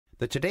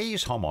The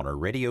Today's Homeowner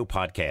radio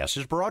podcast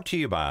is brought to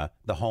you by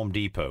the Home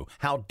Depot.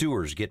 How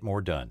doers get more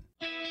done.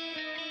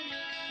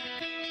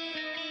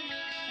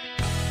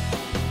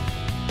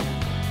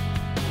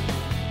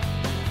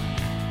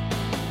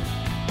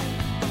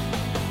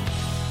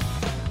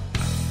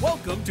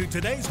 Welcome to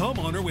Today's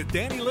Homeowner with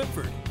Danny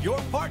Lipford, your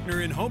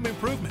partner in home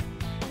improvement.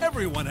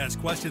 Everyone has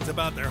questions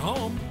about their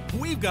home.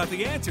 We've got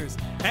the answers,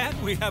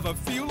 and we have a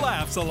few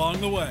laughs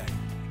along the way.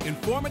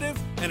 Informative,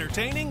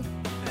 entertaining,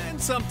 and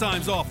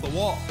sometimes off the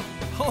wall.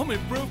 Home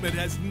improvement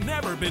has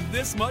never been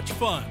this much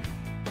fun.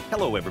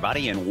 Hello,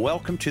 everybody, and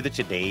welcome to the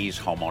Today's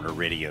Homeowner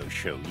radio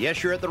show.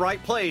 Yes, you're at the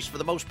right place for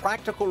the most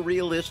practical,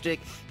 realistic,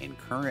 and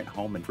current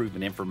home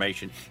improvement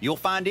information you'll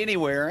find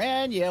anywhere.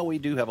 And yeah, we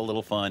do have a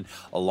little fun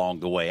along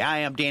the way. I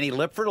am Danny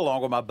Lipford,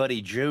 along with my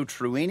buddy Joe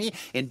Truini.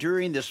 And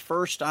during this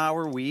first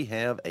hour, we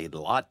have a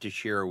lot to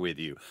share with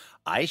you.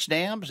 Ice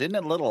dams, isn't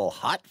it a little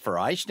hot for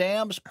ice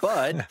dams?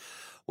 But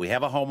we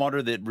have a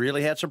homeowner that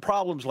really had some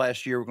problems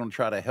last year. We're going to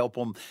try to help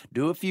them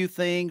do a few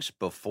things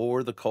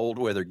before the cold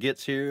weather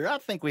gets here. I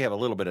think we have a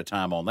little bit of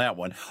time on that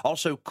one.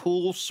 Also,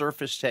 cool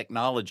surface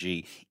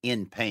technology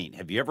in paint.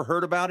 Have you ever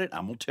heard about it?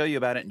 I'm going to tell you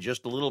about it in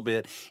just a little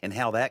bit and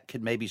how that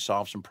could maybe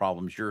solve some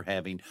problems you're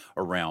having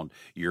around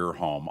your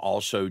home.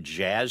 Also,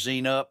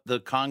 jazzing up the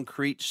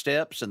concrete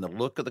steps and the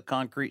look of the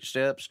concrete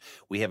steps.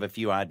 We have a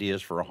few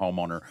ideas for a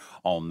homeowner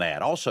on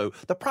that. Also,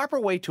 the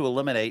proper way to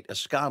eliminate a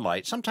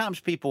skylight.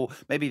 Sometimes people,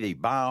 maybe they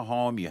buy a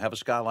home, you have a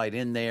skylight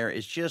in there,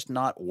 it's just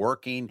not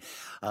working.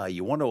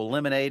 You want to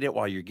eliminate it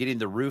while you're getting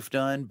the roof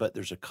done, but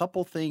there's a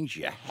couple things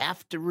you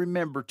have to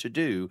remember to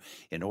do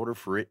in order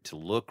for it to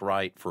look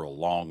right for a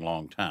long,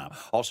 long time.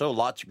 Also,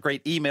 lots of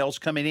great emails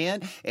coming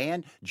in.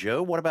 And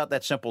Joe, what about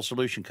that simple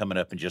solution coming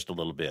up in just a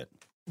little bit?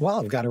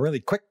 Well, I've got a really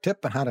quick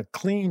tip on how to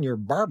clean your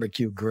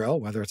barbecue grill,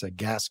 whether it's a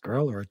gas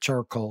grill or a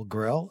charcoal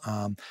grill.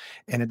 And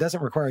it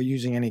doesn't require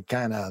using any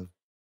kind of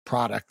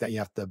product that you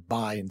have to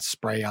buy and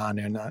spray on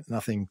and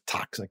nothing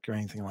toxic or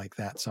anything like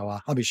that. So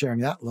I'll be sharing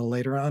that a little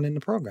later on in the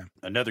program.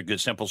 Another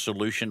good simple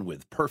solution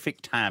with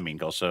perfect timing.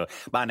 Because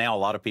by now, a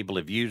lot of people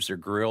have used their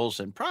grills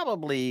and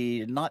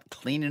probably not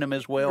cleaning them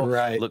as well.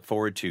 Right. Look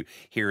forward to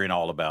hearing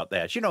all about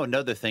that. You know,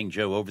 another thing,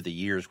 Joe, over the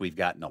years, we've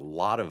gotten a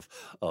lot of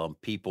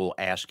people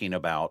asking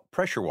about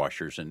pressure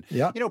washers. And,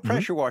 Yep. you know,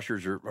 pressure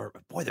washers are,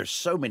 boy, there's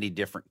so many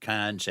different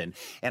kinds. And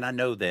I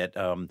know that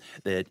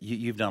that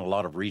you've done a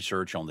lot of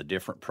research on the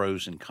different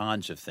pros and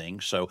cons of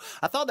things. So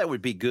I thought that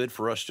would be good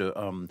for us to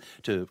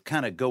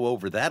kind of go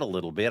over that a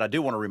little bit. I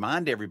do want to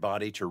remind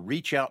everybody to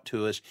reach out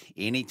to us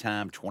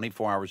anytime,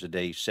 24 hours a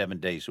day, 7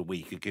 days a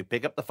week. You can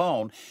pick up the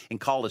phone and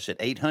call us at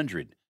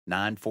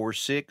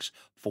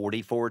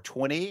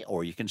 800-946-4420,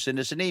 or you can send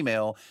us an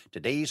email,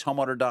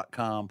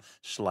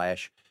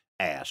 todayshomeowner.com/ask.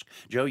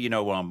 Joe, you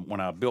know,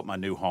 when I built my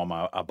new home,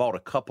 I bought a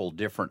couple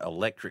different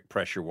electric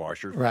pressure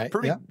washers. Right.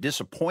 Pretty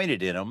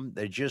disappointed in them.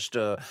 They just,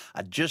 I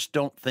just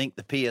don't think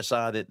the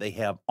PSI that they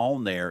have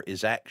on there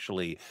is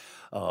actually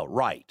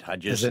right.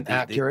 Isn't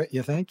accurate,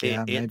 you think?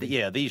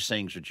 Yeah, these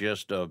things are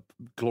just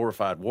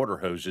glorified water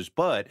hoses.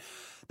 But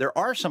there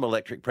are some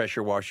electric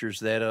pressure washers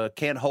that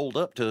can hold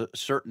up to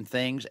certain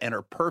things and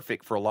are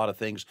perfect for a lot of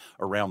things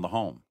around the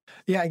home.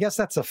 Yeah, I guess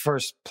that's the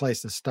first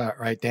place to start,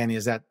 right, Danny,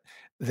 is that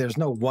there's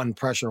no one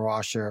pressure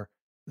washer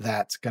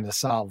that's going to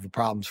solve the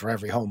problems for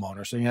every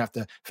homeowner. So you have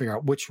to figure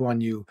out which one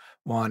you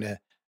want to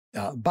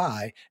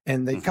buy.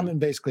 And they come in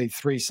basically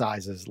three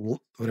sizes.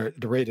 They're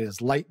rated as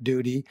light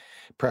duty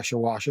pressure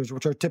washers,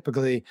 which are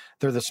typically,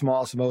 they're the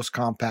smallest, most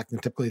compact,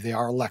 and typically they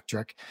are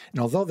electric. And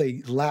although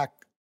they lack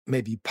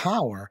maybe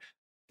power,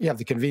 you have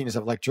the convenience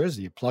of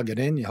electricity. You plug it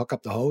in, you hook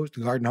up the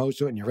garden hose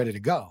to it, and you're ready to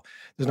go.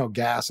 There's no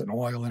gas and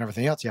oil and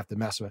everything else you have to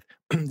mess with.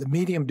 The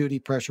medium-duty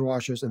pressure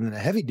washers and then the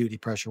heavy-duty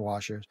pressure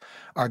washers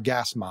are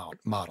gas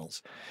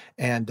models.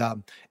 And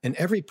in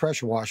every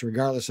pressure washer,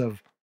 regardless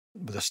of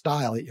the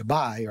style that you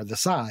buy or the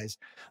size,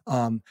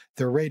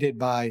 they're rated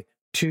by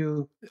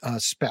two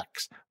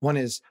specs. One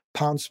is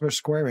pounds per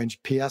square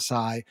inch,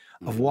 PSI,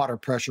 of water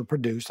pressure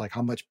produced, like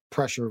how much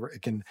pressure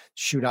it can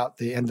shoot out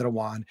the end of the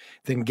wand,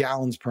 then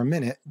gallons per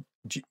minute,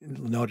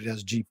 noted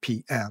as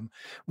GPM,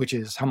 which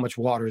is how much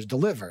water is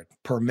delivered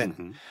per minute.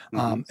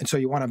 And so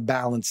you want to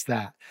balance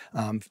that.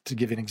 To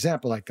give you an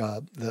example, like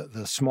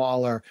the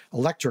smaller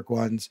electric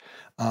ones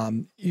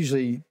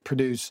usually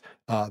produce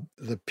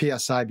the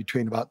PSI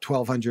between about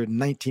 1,200 and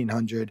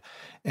 1,900,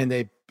 and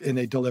they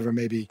deliver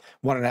maybe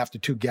 1.5 to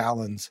 2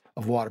 gallons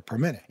of water per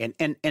minute.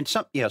 And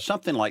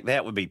something like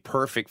that would be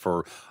perfect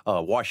for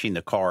washing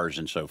the cars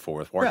and so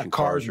forth. Washing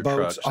cars, or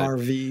boats,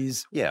 trucks.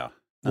 RVs.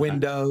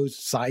 Windows,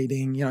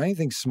 siding,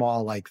 anything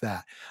small like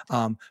that.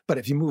 But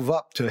if you move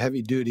up to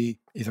heavy duty,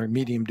 either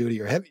medium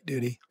duty or heavy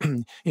duty,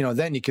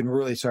 then you can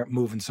really start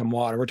moving some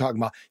water. We're talking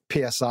about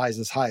PSIs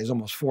as high as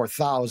almost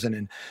 4,000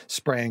 and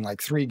spraying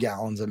like 3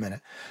 gallons a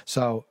minute.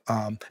 So,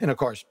 and of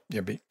course,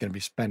 you're going to be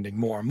spending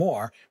more and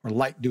more. Or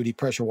light duty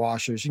pressure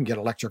washers, you can get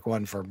an electric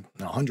one for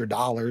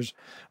 $100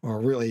 or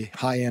a really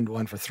high end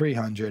one for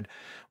 $300.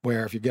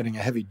 Where if you're getting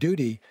a heavy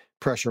duty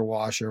pressure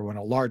washer, when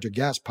a larger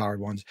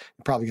gas-powered ones,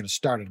 you're probably going to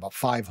start at about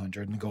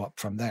 500 and go up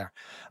from there.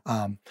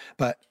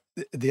 But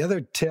the other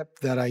tip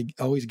that I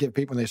always give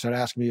people when they start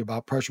asking me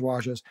about pressure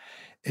washers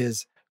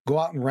is go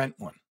out and rent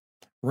one.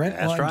 Rent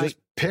That's one, right. just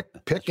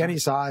pick any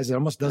size. It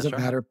almost doesn't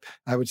That's right. matter.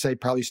 I would say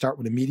probably start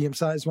with a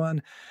medium-sized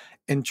one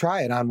and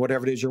try it on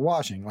whatever it is you're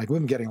washing. Like, we've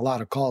been getting a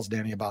lot of calls,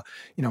 Danny, about,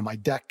 my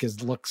deck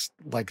looks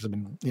like it's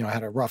been,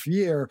 had a rough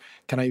year.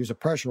 Can I use a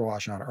pressure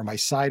wash on it? Or my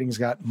siding's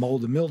got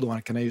mold and mildew on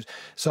it. Can I use?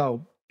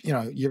 So,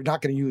 you're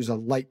not going to use a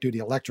light-duty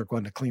electric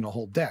one to clean a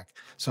whole deck.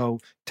 So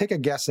take a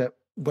guess at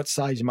what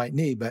size you might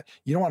need, but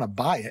you don't want to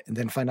buy it and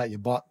then find out you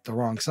bought the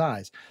wrong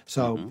size.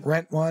 So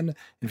rent one.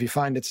 If you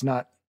find it's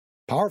not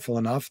powerful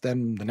enough,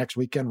 then the next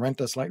weekend rent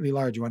a slightly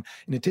larger one.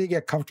 And until you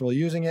get comfortable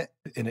using it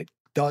and it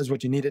does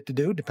what you need it to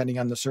do, depending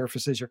on the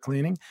surfaces you're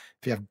cleaning.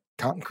 If you have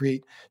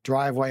concrete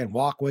driveway and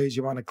walkways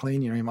you want to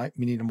clean, you might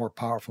need a more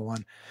powerful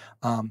one.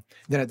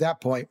 Then at that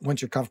point,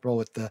 once you're comfortable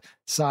with the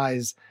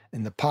size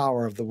and the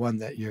power of the one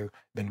that you've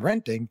been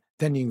renting,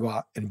 then you can go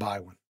out and buy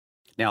one.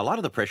 Now, a lot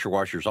of the pressure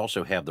washers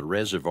also have the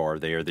reservoir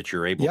there that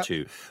you're able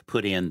to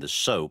put in the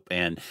soap,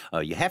 and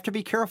you have to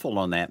be careful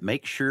on that.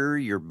 Make sure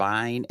you're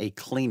buying a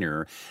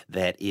cleaner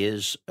that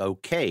is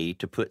okay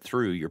to put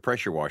through your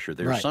pressure washer.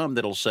 There are some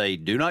that'll say,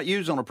 do not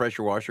use on a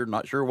pressure washer.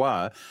 Not sure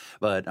why,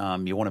 but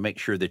you want to make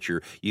sure that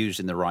you're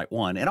using the right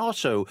one. And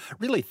also,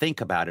 really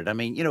think about it. I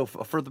mean,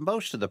 for the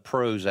most of the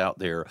pros out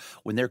there,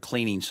 when they're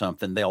cleaning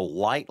something,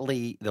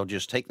 they'll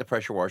just take the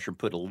pressure washer and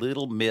put a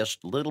little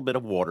mist, little bit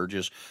of water,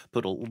 just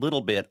put a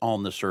little bit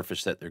on the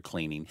surface that they're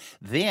cleaning.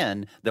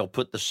 Then they'll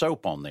put the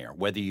soap on there,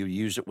 whether you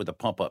use it with a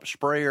pump-up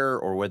sprayer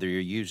or whether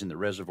you're using the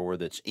reservoir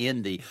that's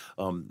in the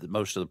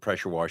most of the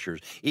pressure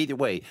washers. Either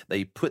way,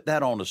 they put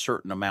that on a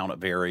certain amount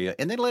of area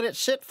and then let it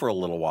sit for a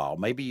little while.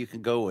 Maybe you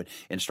can go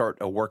and start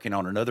working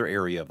on another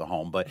area of the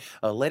home, but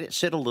let it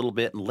sit a little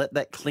bit and let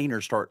that cleaner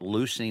start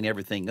loosening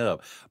everything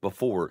up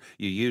before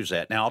you use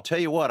that. Now, I'll tell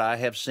you what, I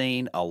have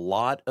seen a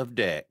lot of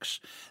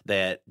decks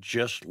that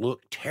just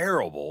look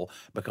terrible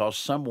because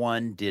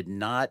someone did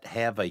not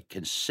have a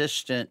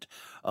consistent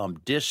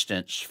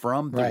distance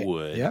from the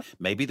wood. Yep.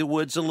 Maybe the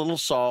wood's a little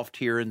soft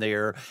here and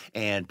there,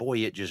 and boy,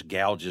 it just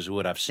gouges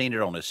wood. I've seen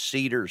it on a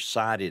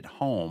cedar-sided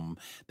home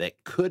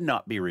that could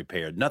not be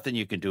repaired. Nothing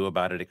you can do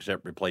about it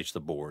except replace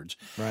the boards.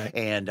 Right.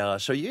 And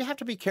so you have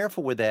to be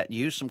careful with that and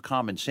use some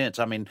common sense.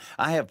 I mean,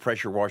 I have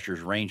pressure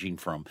washers ranging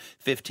from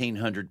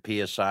 1,500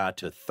 PSI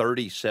to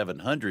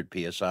 3,700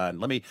 PSI. And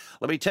let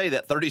me tell you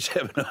that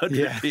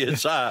 3,700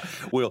 PSI,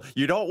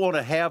 you don't want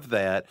to have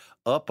that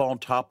up on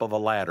top of a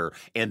ladder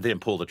and then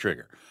pull the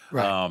trigger.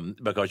 Right.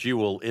 Because you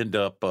will end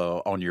up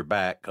on your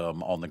back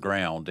on the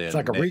ground. And it's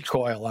like a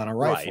recoil on a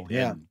rifle.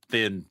 Right.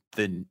 And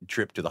then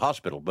trip to the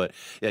hospital. But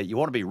you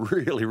want to be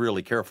really,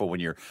 really careful when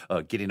you're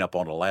getting up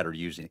on a ladder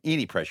using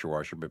any pressure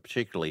washer, but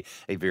particularly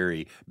a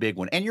very big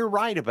one. And you're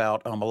right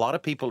about a lot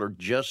of people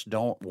just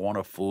don't want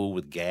to fool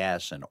with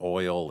gas and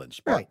oil and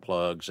spark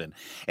plugs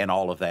and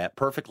all of that.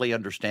 Perfectly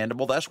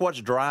understandable. That's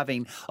what's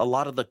driving a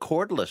lot of the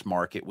cordless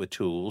market with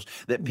tools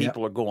that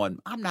people are going,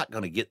 I'm not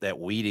going to get that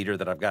weed eater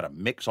that I've got to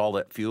mix all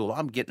that fuel.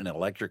 I'm getting an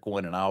electric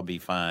one and I'll be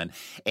fine.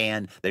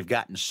 And they've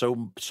gotten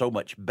so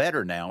much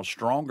better now,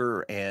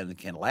 stronger, and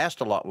can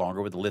last a lot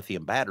longer with the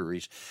lithium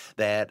batteries,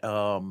 that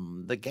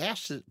the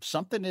gas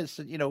something is,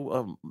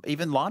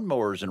 even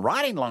lawnmowers and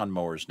riding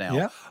lawnmowers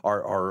now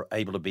are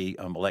able to be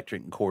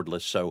electric and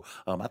cordless. So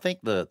I think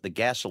the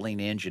gasoline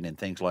engine and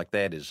things like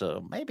that is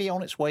maybe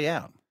on its way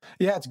out.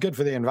 Yeah, it's good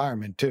for the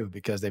environment too,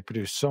 because they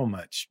produce so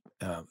much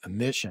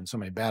emission, so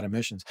many bad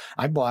emissions.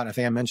 I think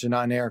I mentioned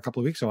on air a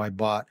couple of weeks ago, I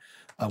bought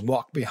a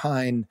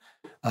walk-behind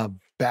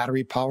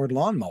battery-powered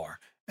lawnmower,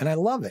 and I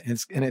love it.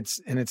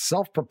 It's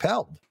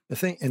self-propelled. The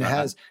thing, and it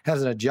has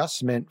an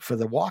adjustment for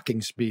the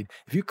walking speed.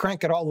 If you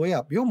crank it all the way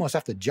up, you almost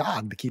have to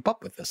jog to keep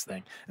up with this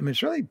thing. I mean,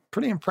 it's really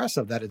pretty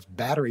impressive that it's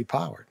battery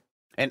powered.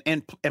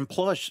 And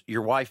plus,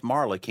 your wife,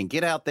 Marla, can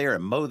get out there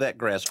and mow that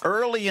grass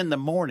early in the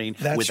morning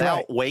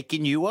without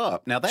waking you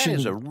up. Now, that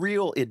is a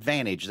real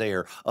advantage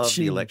there of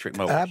the electric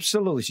mower.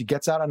 Absolutely. She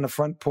gets out on the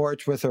front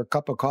porch with her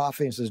cup of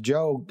coffee and says,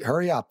 Joe,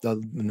 hurry up,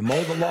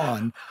 mow the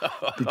lawn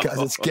because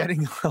it's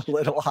getting a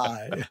little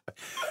high.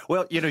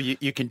 Well,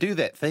 you can do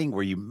that thing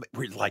where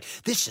we're like,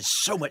 this is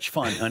so much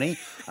fun, honey.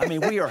 I mean,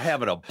 we are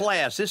having a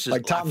blast. This is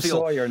like Tom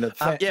Sawyer in the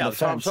fence.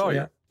 Tom Sawyer.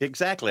 Yeah.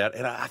 Exactly,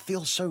 and I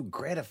feel so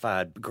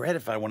gratified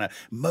when I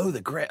mow the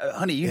grass.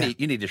 Honey, you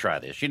need to try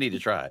this. You need to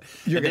try it.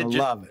 You're going to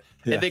love it.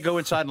 Yeah. And then go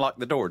inside and lock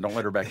the door. Don't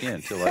let her back in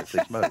until it's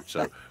mowed.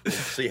 So we'll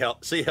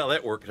see how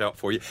that works out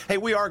for you. Hey,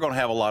 we are going to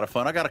have a lot of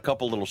fun. I got a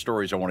couple little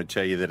stories I want to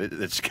tell you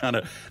that's kind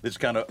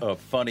of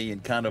funny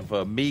and kind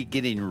of me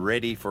getting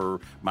ready for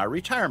my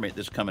retirement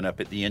that's coming up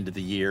at the end of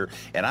the year,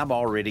 and I'm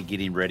already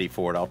getting ready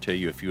for it. I'll tell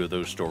you a few of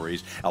those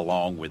stories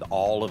along with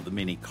all of the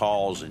many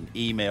calls and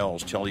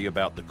emails, tell you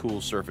about the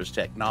cool surface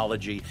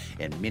technology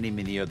and many,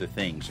 many other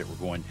things that we're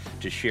going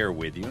to share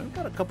with you. And I've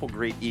got a couple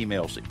great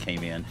emails that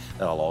came in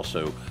that I'll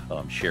also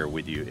share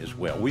with you as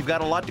well. We've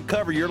got a lot to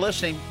cover. You're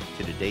listening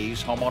to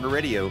today's Homeowner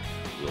Radio.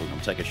 We're going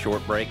to take a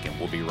short break and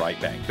we'll be right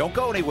back. Don't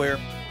go anywhere.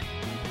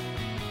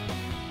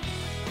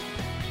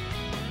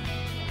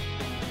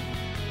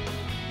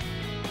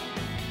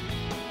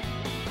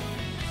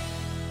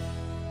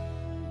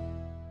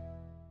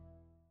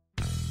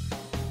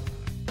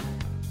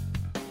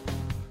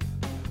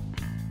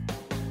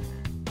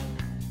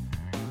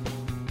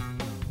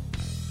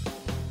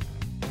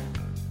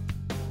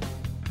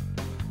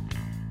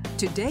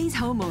 Today's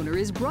Homeowner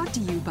is brought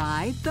to you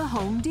by The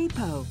Home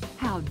Depot.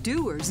 How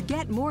doers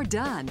get more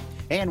done.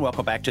 And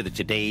welcome back to the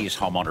Today's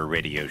Homeowner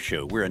Radio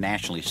Show. We're a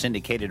nationally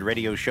syndicated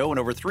radio show in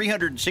over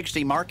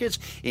 360 markets,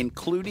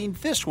 including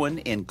this one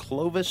in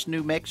Clovis,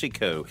 New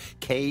Mexico,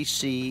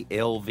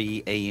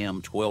 KCLV AM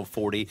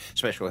 1240.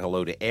 Special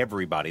hello to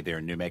everybody there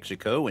in New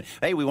Mexico. And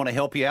hey, we want to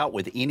help you out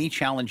with any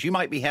challenge you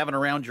might be having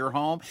around your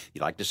home. If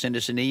you'd like to send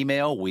us an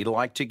email, we'd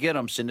like to get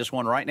them. Send us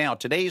one right now,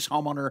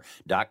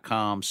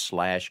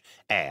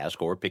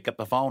 todayshomeowner.com/ask, or pick up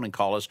the phone and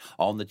call us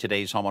on the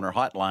Today's Homeowner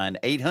hotline,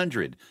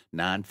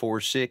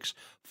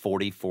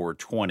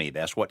 800-946-4420.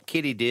 That's what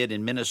Kitty did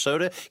in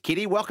Minnesota.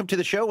 Kitty, welcome to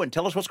the show, and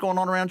tell us what's going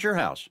on around your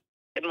house.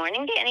 Good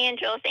morning, Danny and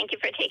Joe. Thank you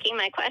for taking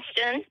my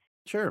question.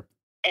 Sure.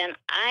 And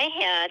I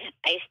had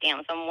ice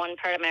dams on one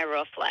part of my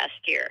roof last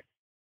year.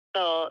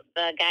 So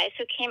the guys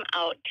who came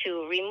out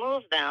to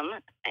remove them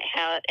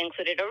had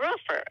included a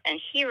roofer, and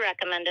he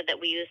recommended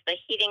that we use the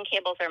heating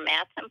cables or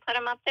mats and put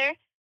them up there.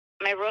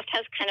 My roof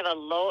has kind of a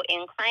low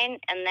incline,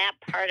 and that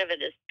part of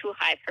it is too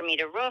high for me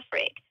to roof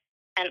rake.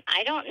 And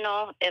I don't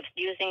know if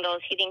using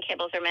those heating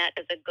cables or mat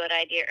is a good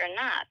idea or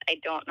not. I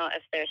don't know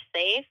if they're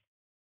safe.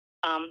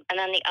 And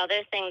then the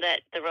other thing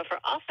that the roofer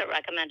also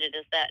recommended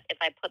is that if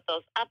I put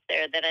those up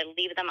there, that I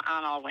leave them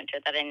on all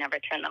winter, that I never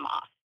turn them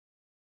off.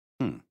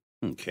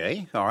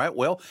 Okay. All right.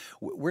 Well,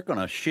 we're going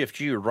to shift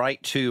you right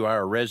to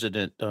our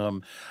resident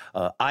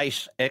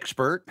ice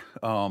expert,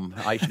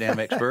 ice dam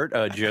expert,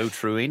 Joe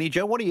Truini.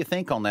 Joe, what do you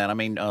think on that? I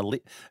mean,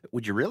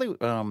 would you really?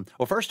 Well,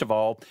 first of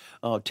all,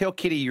 tell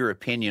Kitty your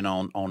opinion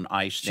on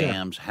ice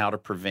dams, how to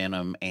prevent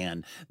them,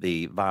 and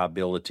the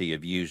viability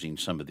of using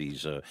some of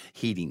these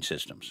heating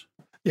systems.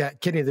 Yeah,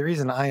 Kitty, the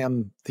reason I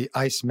am the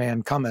ice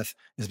man cometh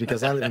is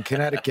because I live in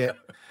Connecticut.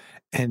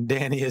 And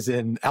Danny is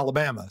in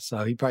Alabama,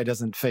 so he probably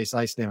doesn't face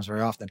ice dams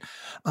very often.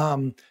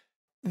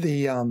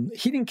 The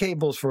heating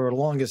cables for the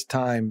longest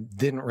time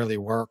didn't really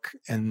work,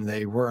 and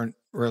they weren't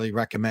really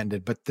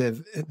recommended. But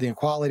the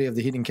quality of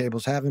the heating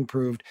cables have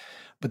improved.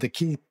 But the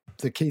key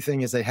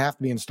thing is they have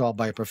to be installed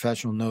by a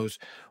professional who knows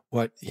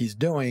what he's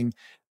doing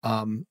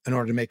in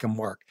order to make them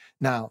work.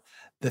 Now,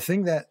 the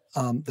thing that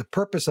the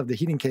purpose of the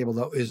heating cable,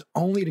 though, is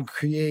only to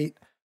create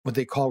what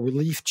they call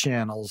relief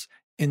channels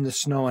in the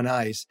snow and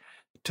ice,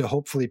 to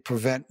hopefully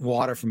prevent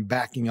water from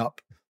backing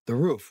up the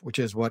roof, which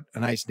is what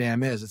an ice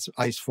dam is. It's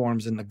ice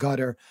forms in the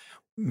gutter,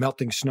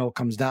 melting snow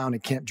comes down,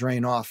 it can't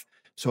drain off,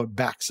 so it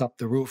backs up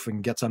the roof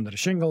and gets under the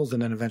shingles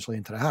and then eventually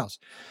into the house.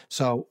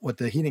 So what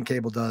the heating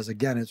cable does,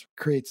 again, is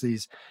creates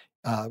these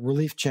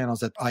relief channels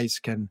that ice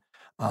can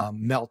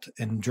melt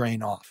and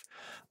drain off.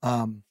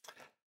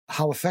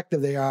 How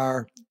effective they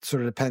are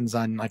sort of depends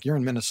on, like, you're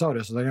in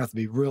Minnesota, so they're going to have to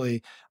be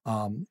really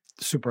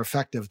super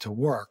effective to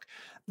work.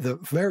 The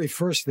very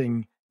first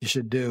thing you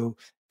should do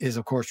is,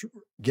 of course,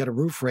 get a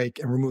roof rake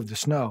and remove the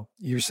snow.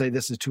 You say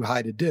this is too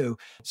high to do,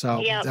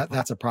 so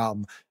that's a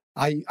problem.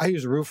 I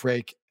use a roof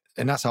rake,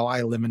 and that's how I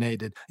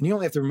eliminated. And you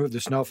only have to remove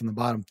the snow from the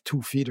bottom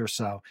 2 feet or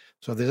so.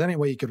 So if there's any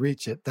way you could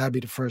reach it, that'd be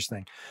the first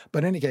thing.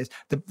 But in any case,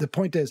 the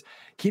point is,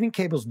 heating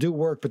cables do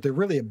work, but they're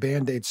really a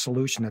Band-Aid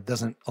solution that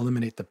doesn't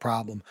eliminate the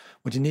problem.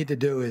 What you need to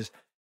do is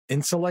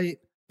insulate,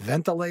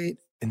 ventilate,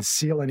 and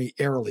seal any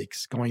air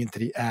leaks going into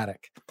the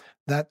attic.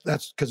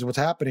 That's because what's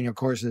happening, of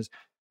course, is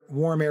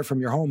warm air from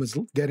your home is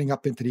getting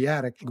up into the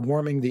attic,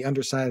 warming the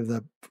underside of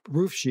the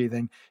roof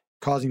sheathing,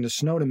 causing the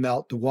snow to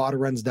melt. The water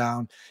runs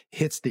down,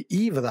 hits the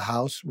eave of the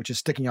house, which is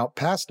sticking out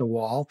past the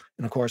wall.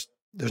 And of course,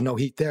 there's no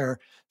heat there,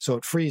 so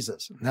it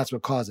freezes. And that's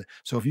what caused it.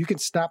 So if you can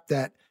stop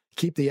that,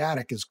 keep the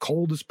attic as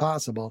cold as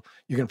possible,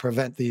 you can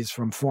prevent these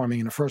from forming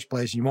in the first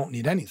place. You won't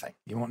need anything.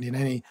 You won't need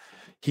any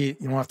heat.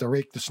 You won't have to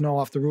rake the snow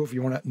off the roof.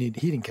 You won't need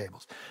heating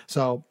cables.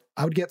 So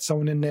I would get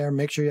someone in there,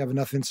 make sure you have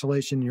enough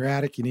insulation in your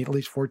attic. You need at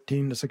least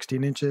 14 to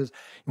 16 inches.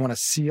 You want to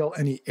seal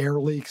any air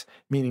leaks,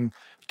 meaning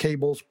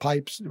cables,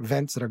 pipes,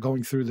 vents that are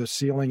going through the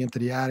ceiling into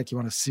the attic. You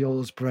want to seal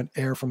those, prevent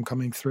air from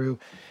coming through.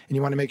 And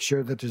you want to make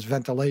sure that there's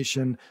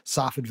ventilation,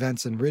 soffit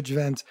vents and ridge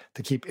vents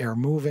to keep air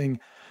moving.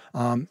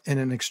 In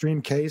an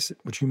extreme case,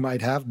 which you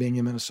might have being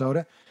in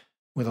Minnesota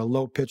with a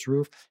low pitch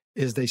roof,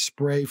 is they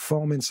spray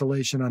foam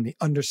insulation on the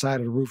underside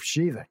of the roof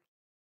sheathing.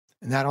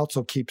 And that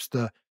also keeps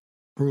the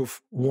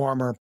roof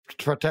warmer,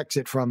 protects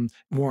it from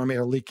warm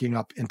air leaking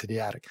up into the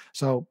attic.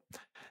 So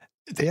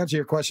to answer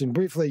your question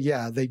briefly,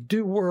 yeah, they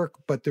do work,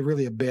 but they're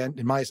really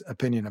in my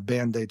opinion, a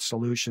Band-Aid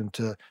solution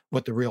to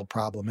what the real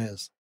problem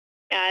is.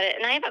 Got it.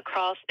 And I have a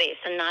crawl space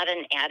and not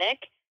an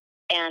attic,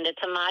 and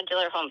it's a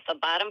modular home. So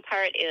bottom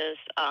part is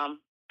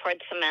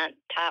poured cement,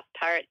 top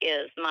part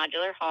is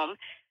modular home.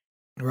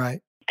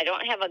 Right. I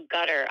don't have a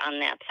gutter on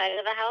that side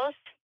of the house.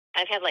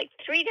 I've had like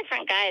 3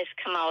 different guys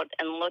come out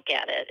and look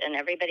at it, and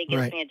everybody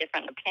gives me a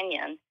different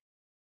opinion.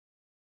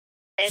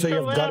 It's so you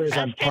have gutters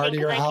on part of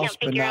your house, I can't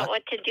figure out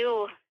what to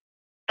do.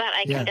 But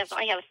I can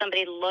definitely have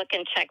somebody look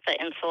and check the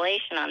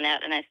insulation on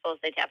that, and I suppose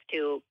they'd have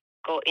to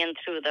go in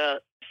through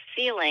the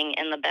ceiling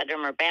in the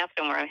bedroom or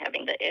bathroom where I'm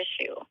having the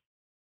issue.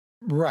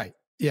 Right.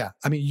 Yeah.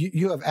 I mean,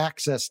 you have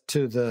access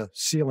to the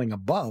ceiling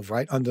above,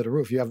 right? Under the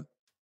roof. You have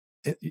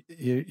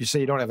you say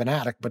you don't have an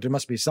attic, but there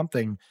must be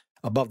something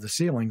above the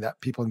ceiling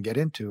that people can get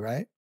into,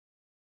 right?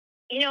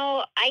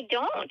 I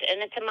don't,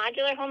 and it's a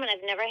modular home, and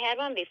I've never had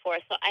one before,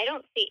 so I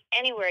don't see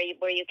anywhere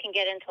where you can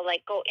get into,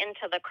 go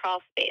into the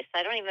crawl space.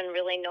 I don't even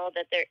really know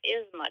that there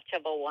is much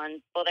of a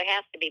one. Well, there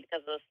has to be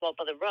because of the slope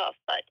of the roof,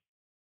 but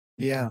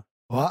yeah.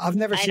 Well, I've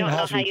never seen a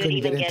house where you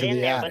couldn't get into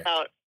the attic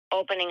without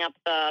opening up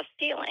the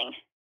ceiling.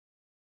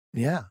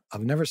 Yeah,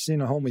 I've never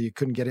seen a home where you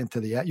couldn't get into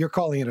the attic. You're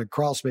calling it a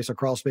crawl space. A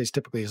crawl space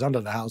typically is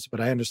under the house, but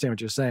I understand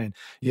what you're saying.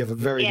 You have a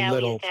very little. Yeah,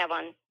 we used to have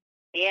one.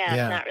 Yeah,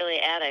 it's not really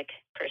attic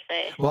per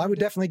se. Well, I would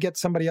definitely get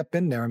somebody up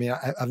in there. I mean,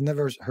 I've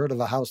never heard of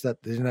a house that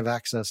didn't have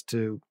access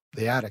to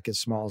the attic as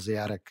small as the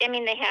attic. I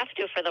mean, they have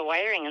to for the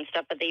wiring and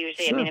stuff, but they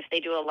usually, if they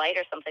do a light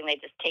or something, they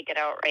just take it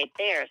out right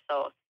there.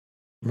 So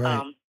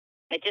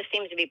it just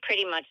seems to be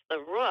pretty much the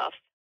roof,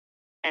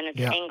 and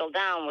it's angled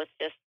down with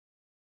just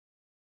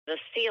the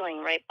ceiling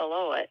right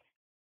below it.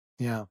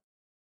 Yeah.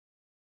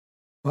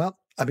 Well,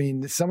 I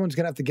mean, someone's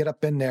going to have to get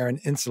up in there and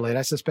insulate.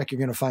 I suspect you're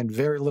going to find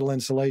very little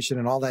insulation,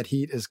 and all that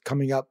heat is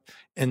coming up.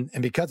 And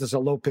because it's a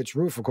low-pitched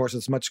roof, of course,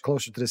 it's much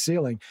closer to the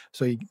ceiling.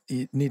 So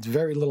it needs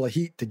very little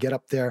heat to get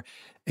up there.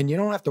 And you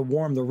don't have to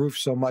warm the roof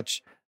so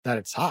much that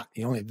it's hot.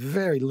 You only have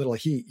very little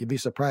heat. You'd be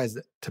surprised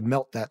to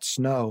melt that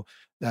snow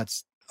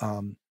that's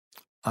on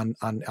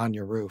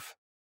your roof.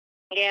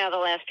 Yeah, the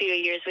last few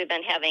years we've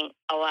been having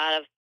a lot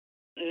of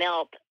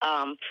melt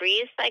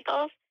freeze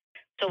cycles.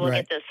 So we'll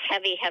get this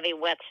heavy, heavy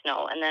wet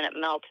snow, and then it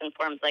melts and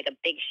forms like a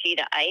big sheet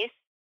of ice.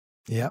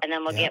 Yeah. And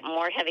then we'll get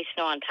more heavy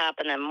snow on top,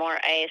 and then more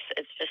ice.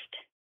 It's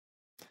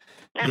just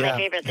not my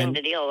favorite thing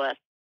to deal with.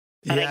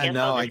 But I guess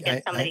I'll just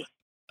get somebody.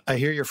 I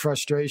hear your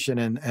frustration,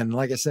 and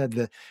like I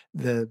said,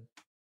 if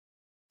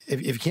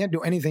you can't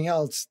do anything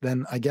else,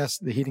 then I guess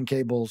the heating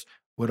cables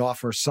would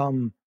offer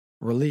some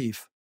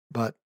relief.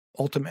 But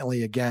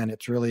ultimately, again,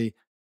 it's really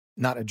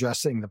not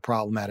addressing the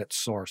problem at its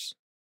source.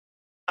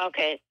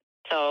 Okay,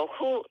 so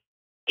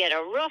get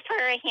a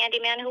roofer, a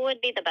handyman? Who would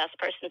be the best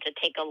person to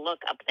take a look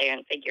up there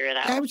and figure it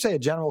out? I would say a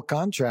general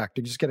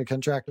contractor. Just get a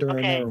contractor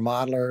in there, a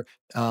remodeler,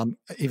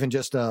 even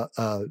just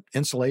a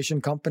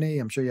insulation company.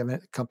 I'm sure you have a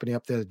company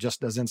up there that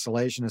just does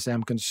insulation, and say,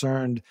 I'm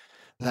concerned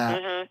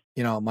that,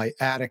 my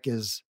attic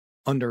is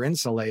under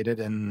insulated,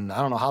 and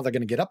I don't know how they're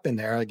going to get up in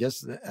there. I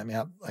guess,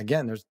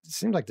 again, it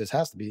seems like this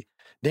has to be.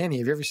 Danny,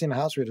 have you ever seen a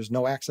house where there's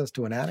no access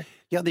to an attic?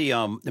 Yeah,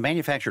 the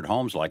manufactured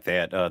homes like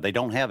that, they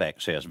don't have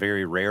access.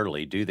 Very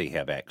rarely do they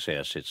have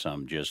access. It's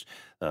just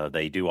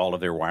they do all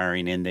of their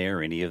wiring in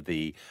there. Any of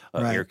the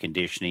air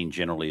conditioning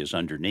generally is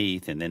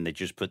underneath, and then they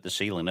just put the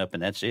ceiling up,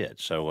 and that's it.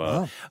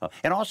 So,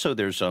 and also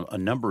there's a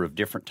number of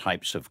different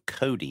types of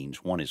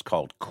coatings. One is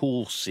called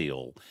Cool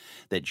Seal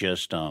that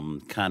just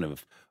kind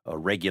of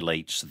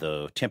regulates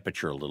the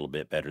temperature a little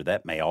bit better.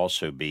 That may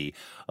also be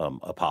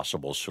a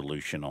possible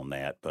solution on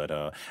that. But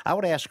I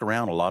would ask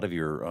around a lot of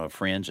your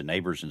friends and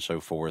neighbors and so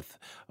forth,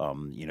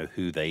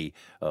 who they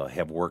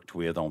have worked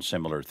with on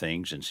similar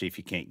things, and see if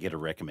you can't get a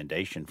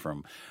recommendation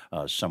from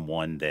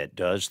someone that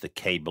does the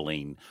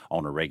cabling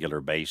on a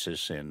regular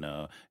basis,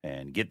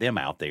 and get them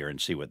out there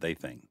and see what they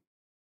think.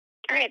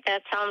 All right,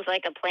 that sounds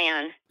like a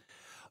plan.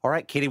 All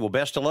right, Kitty. Well,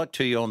 best of luck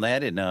to you on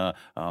that, and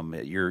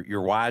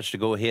you're wise to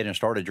go ahead and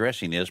start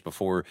addressing this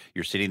before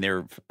you're sitting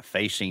there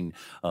facing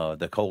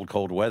the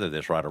cold weather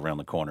that's right around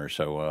the corner.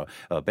 So,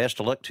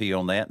 best of luck to you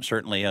on that, and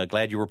certainly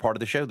glad you were part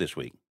of the show this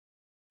week.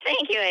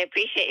 Thank you. I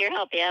appreciate your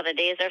help. Yeah, the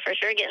days are for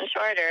sure getting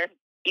shorter.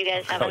 You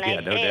guys have a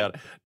nice day.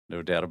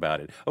 No doubt about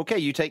it. Okay,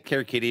 you take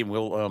care, Kitty, and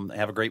we'll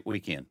have a great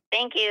weekend.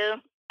 Thank you.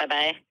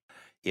 Bye-bye.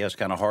 Yeah, it's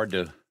kind of hard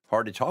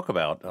to talk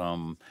about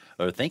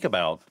or think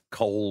about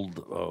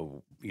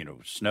cold,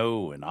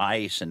 snow and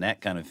ice and that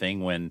kind of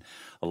thing when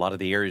a lot of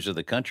the areas of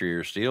the country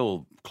are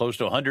still close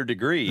to 100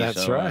 degrees.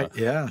 That's right.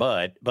 Yeah.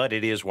 But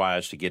it is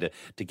wise to get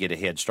a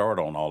head start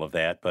on all of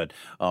that. But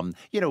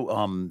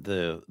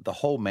the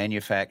whole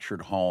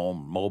manufactured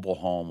home, mobile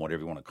home,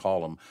 whatever you want to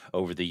call them,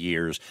 over the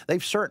years,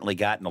 they've certainly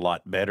gotten a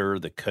lot better.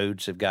 The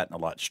codes have gotten a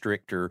lot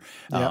stricter,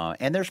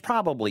 and there's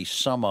probably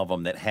some of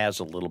them that has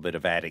a little bit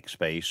of attic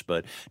space,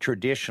 but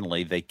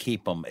traditionally they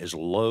keep them as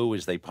low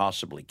as they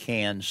possibly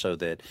can, so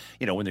that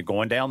when they're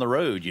going down the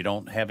road, you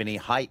don't have any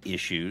height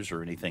issues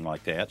or anything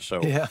like that.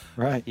 So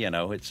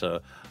it's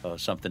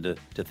something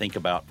to think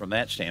about from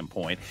that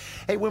standpoint.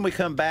 Hey, when we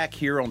come back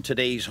here on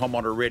today's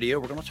Homeowner Radio,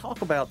 we're going to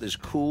talk about this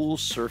cool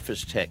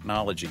surface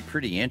technology.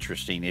 Pretty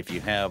interesting. If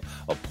you have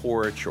a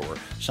porch or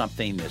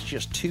something that's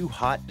just too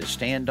hot to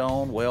stand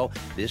on, well,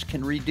 this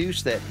can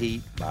reduce that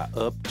heat by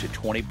up to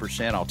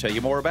 20%. I'll tell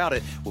you more about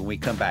it when we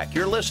come back.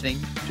 You're listening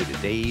to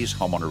today's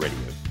Homeowner Radio.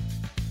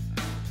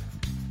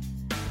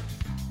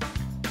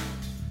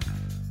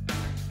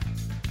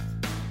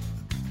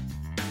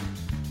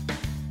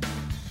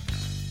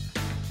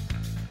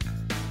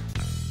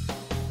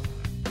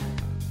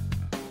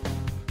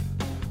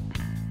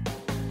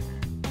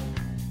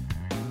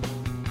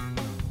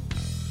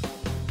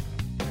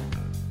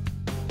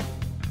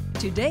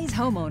 Today's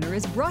Homeowner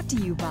is brought to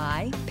you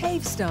by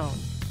Pavestone,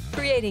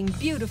 creating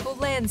beautiful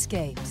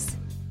landscapes.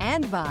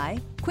 And by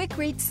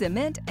Quikrete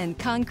Cement and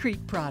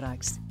Concrete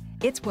Products.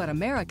 It's what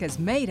America's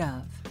made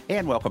of.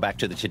 And welcome back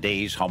to the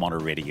Today's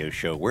Homeowner Radio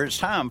Show, where it's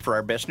time for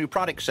our Best New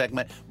Product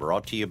segment,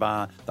 brought to you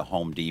by the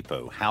Home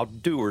Depot. How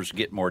doers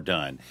get more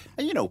done.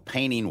 And you know,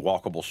 painting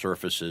walkable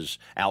surfaces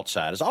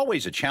outside is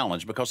always a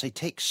challenge because they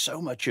take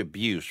so much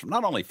abuse from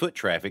not only foot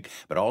traffic,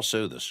 but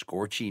also the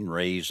scorching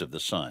rays of the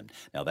sun.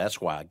 Now,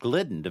 that's why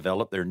Glidden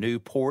developed their new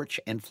porch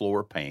and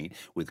floor paint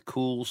with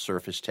Cool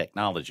Surface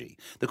technology.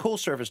 The Cool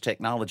Surface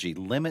technology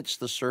limits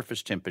the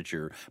surface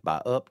temperature by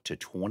up to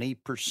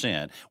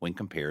 20% when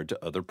compared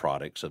to other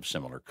products of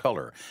similar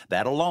color.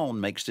 That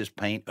alone makes this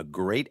paint a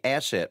great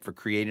asset for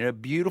creating a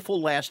beautiful,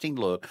 lasting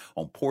look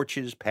on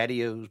porches,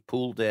 patios,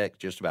 pool decks,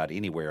 just about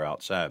anywhere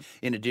outside.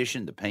 In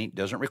addition, the paint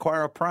doesn't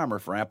require a primer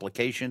for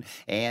application,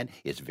 and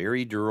it's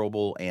very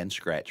durable and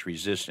scratch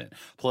resistant.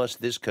 Plus,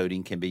 this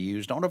coating can be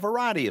used on a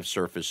variety of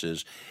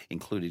surfaces,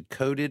 including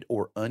coated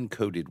or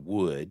uncoated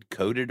wood,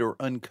 coated or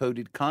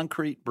uncoated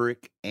concrete,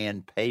 brick,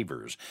 and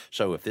pavers.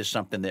 So if this is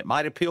something that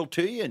might appeal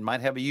to you and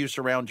might have a use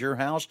around your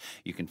house,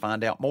 you can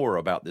find out more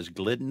about this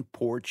Glidden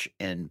porch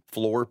and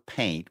floor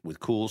paint with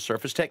Cool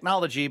Surface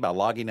technology by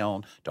logging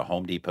on to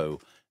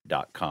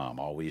HomeDepot.com.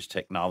 Always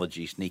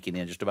technology sneaking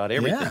in just about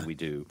everything we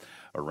do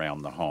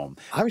around the home.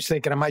 I was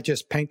thinking I might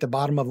just paint the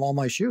bottom of all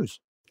my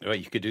shoes. Well,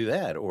 you could do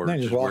that, or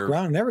then just walk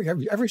around,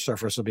 and every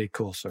surface will be a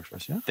cool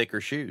surface. Yeah, thicker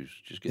shoes.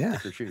 Just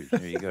get thicker shoes.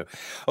 There you go.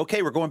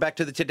 Okay, we're going back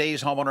to the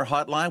Today's Homeowner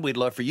Hotline. We'd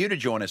love for you to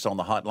join us on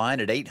the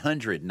hotline at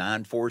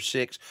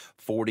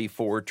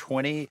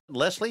 800-946-4420.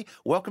 Leslie,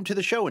 welcome to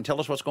the show, and tell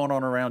us what's going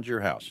on around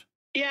your house.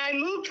 Yeah, I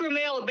moved from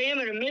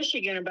Alabama to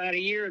Michigan about a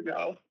year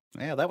ago.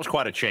 Yeah, that was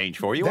quite a change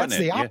for you, That's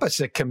wasn't it? the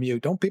opposite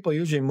commute. Don't people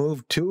usually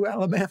move to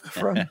Alabama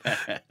from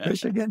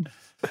Michigan?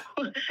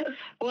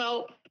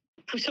 Well,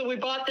 so we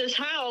bought this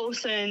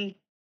house, and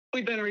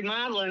we've been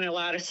remodeling a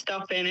lot of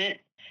stuff in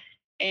it.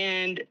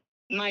 And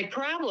my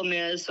problem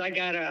is I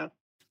got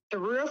the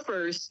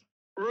roofers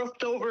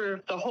roofed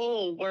over the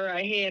hole where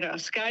I had a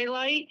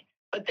skylight,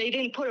 but they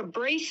didn't put a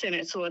brace in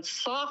it, so it's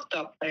soft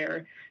up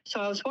there. So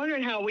I was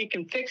wondering how we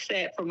can fix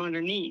that from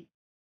underneath.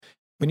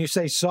 When you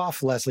say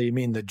soft, Leslie, you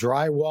mean the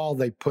drywall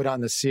they put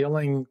on the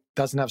ceiling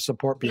doesn't have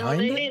support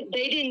behind it?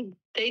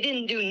 They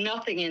didn't do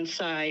nothing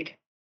inside.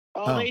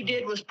 All they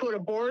did was put a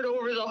board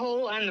over the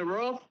hole on the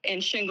roof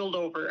and shingled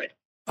over it.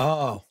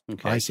 Oh,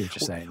 okay. I see what you're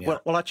saying. Yeah.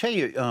 Well, I tell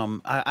you,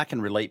 I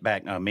can relate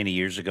back many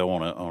years ago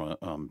on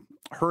a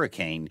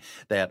hurricane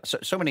that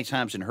so many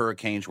times in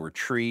hurricanes where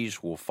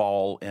trees will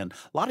fall, and a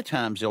lot of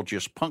times they'll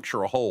just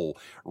puncture a hole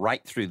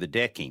right through the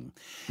decking.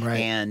 Right.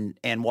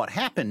 And what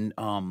happened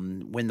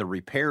when the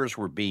repairs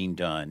were being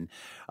done,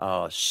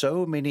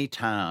 so many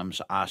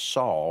times I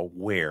saw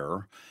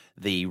where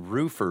the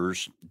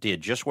roofers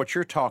did just what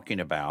you're talking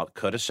about,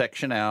 cut a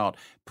section out,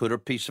 put a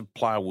piece of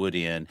plywood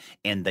in,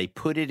 and they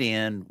put it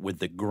in with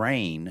the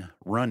grain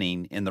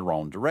running in the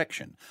wrong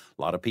direction.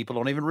 A lot of people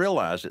don't even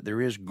realize that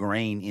there is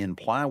grain in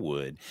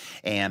plywood.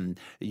 And,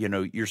 you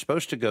know, you're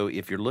supposed to go,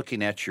 if you're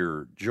looking at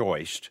your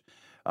joist,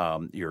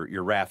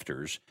 your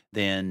rafters,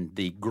 then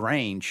the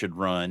grain should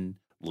run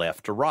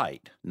left to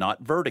right, not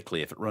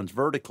vertically. If it runs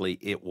vertically,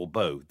 it will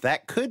bow.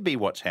 That could be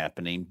what's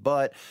happening,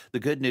 but the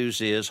good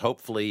news is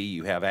hopefully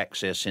you have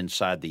access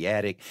inside the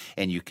attic,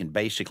 and you can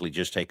basically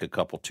just take a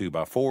couple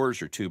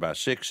 2x4s or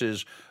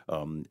 2x6s.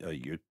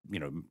 You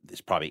know,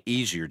 it's probably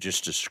easier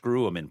just to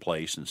screw them in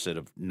place instead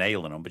of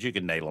nailing them, but you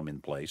can nail them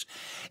in place,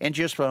 and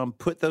just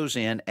put those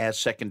in as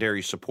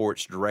secondary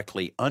supports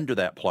directly under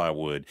that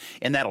plywood,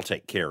 and that'll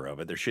take care of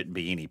it. There shouldn't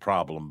be any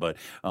problem, but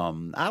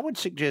I would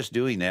suggest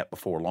doing that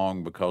before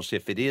long, because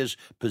if it is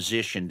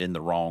positioned in the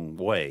wrong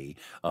way,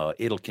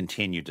 it'll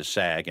continue to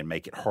sag and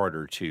make it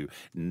harder to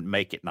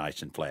make it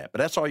nice and flat. But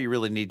that's all you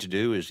really need to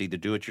do, is either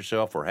do it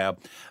yourself or have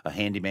a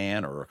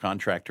handyman or a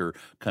contractor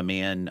come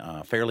in.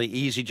 Fairly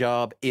easy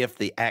job if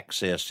the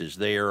access is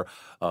there.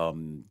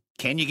 Can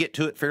you get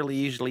to it fairly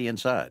easily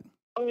inside?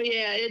 Oh,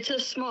 yeah,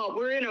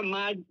 we're in a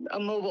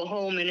mobile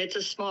home, and it's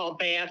a small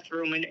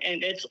bathroom, and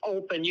it's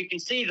open. You can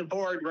see the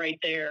board right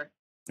there.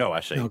 Oh, I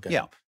see. Okay.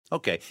 Yeah.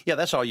 Okay. Yeah,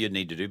 that's all you'd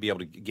need to do, be able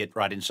to get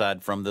right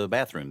inside from the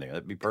bathroom there.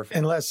 That'd be perfect.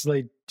 And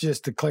Leslie,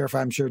 just to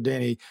clarify, I'm sure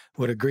Danny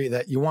would agree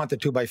that you want the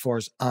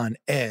 2x4s on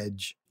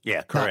edge.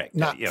 Yeah, correct.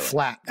 Not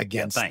flat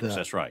against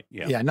that's right.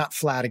 Yeah. Yeah, not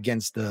flat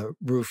against the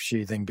roof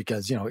sheathing,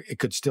 because, you know, it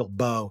could still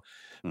bow.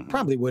 Mm-hmm.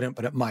 Probably wouldn't,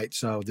 but it might.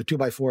 So the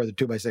 2x4, the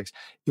 2x6,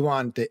 you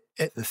want the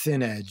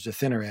thinner edge,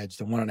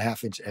 the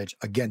 1.5 inch edge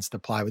against the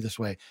plywood. This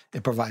way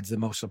it provides the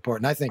most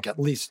support. And I think at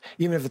least,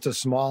 even if it's a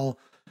small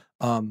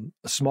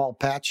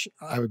patch,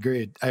 I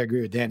agree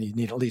with Danny. You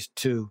need at least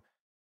 2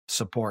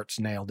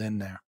 supports nailed in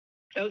there.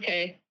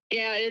 Okay.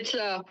 Yeah,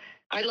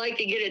 I'd like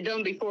to get it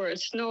done before it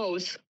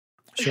snows.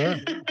 Sure.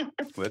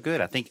 Well,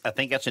 good. I think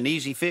that's an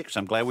easy fix.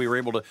 I'm glad we were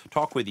able to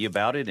talk with you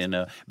about it,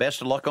 and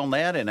best of luck on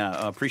that. And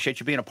I appreciate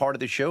you being a part of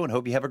the show, and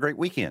hope you have a great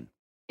weekend.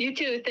 You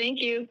too.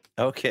 Thank you.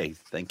 Okay,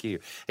 thank you.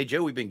 Hey,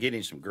 Joe, we've been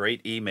getting some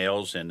great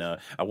emails, and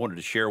I wanted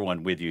to share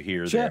one with you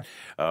here. Sure.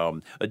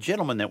 That a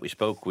gentleman that we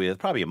spoke with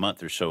probably a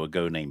month or so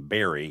ago named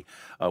Barry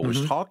was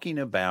Hmm. talking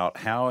about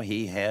how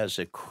he has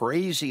a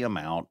crazy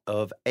amount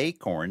of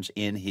acorns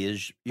in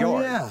his Oh,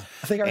 yard. yeah.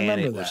 I think I And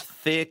remember it was that.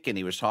 thick, and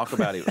he was talking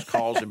about it was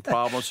causing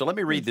problems. So let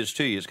me read this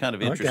to you. It's kind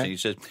of interesting. Okay. He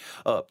says,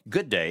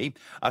 Good day.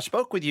 I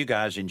spoke with you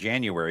guys in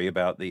January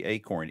about the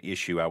acorn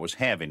issue I was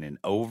having, an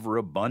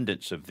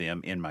overabundance of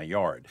them in my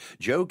yard.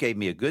 Joe gave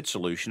me a good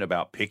solution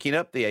about picking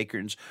up the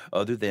acorns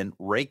other than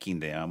raking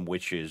them,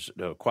 which is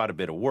quite a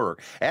bit of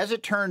work. As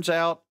it turns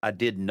out, I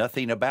did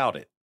nothing about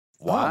it.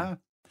 Oh, Why?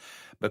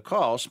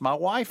 Because my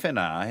wife and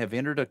I have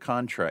entered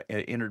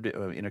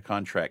in a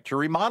contract to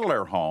remodel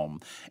our home,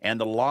 and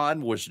the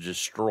lawn was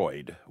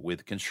destroyed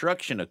with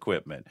construction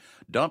equipment,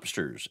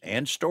 dumpsters,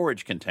 and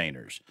storage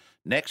containers.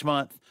 Next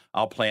month,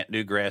 I'll plant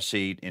new grass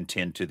seed and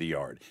tend to the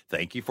yard.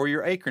 Thank you for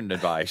your acorn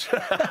advice.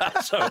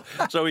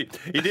 so he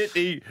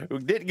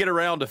didn't get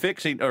around to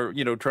fixing or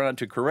trying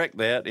to correct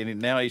that,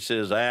 and now he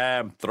says,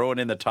 I'm throwing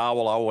in the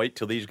towel. I'll wait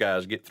till these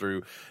guys get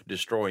through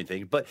destroying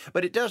things. But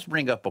it does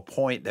bring up a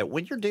point that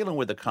when you're dealing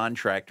with a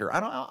contractor,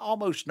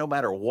 almost no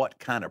matter what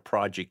kind of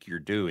project you're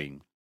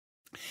doing,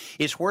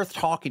 it's worth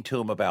talking to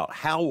them about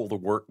how will the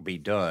work be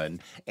done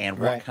and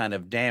what right. kind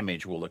of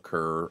damage will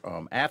occur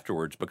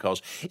afterwards.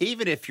 Because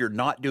even if you're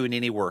not doing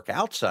any work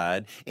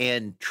outside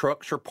and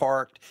trucks are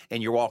parked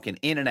and you're walking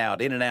in and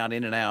out, in and out,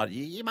 in and out,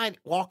 you might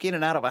walk in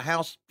and out of a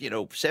house,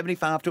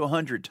 75 to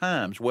 100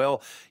 times.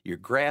 Well, your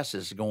grass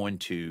is going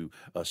to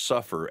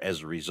suffer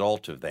as a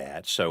result of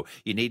that. So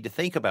you need to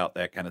think about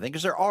that kind of thing,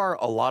 because there are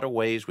a lot of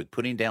ways with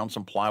putting down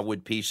some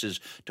plywood pieces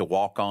to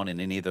walk on in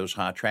any of those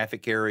high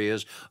traffic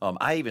areas.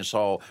 I even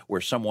saw where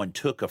someone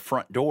took a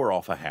front door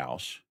off a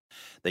house,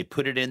 they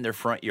put it in their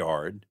front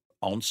yard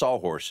on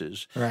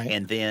sawhorses, Right.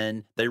 and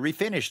then they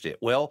refinished it.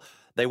 Well,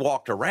 they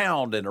walked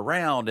around and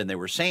around, and they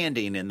were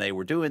sanding, and they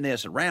were doing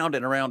this and round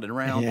and around and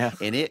around, Yeah.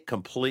 and it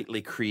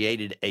completely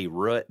created a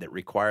rut that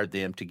required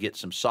them to get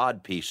some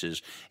sod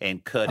pieces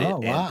and cut it Oh,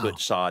 and wow. put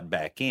sod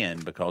back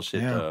in, because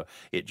Yeah.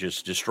 it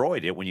just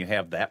destroyed it when you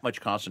have that much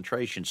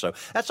concentration. So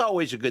that's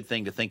always a good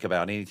thing to think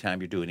about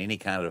anytime you're doing any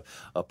kind of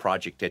a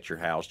project at your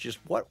house. Just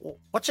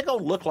what's it going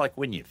to look like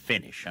when you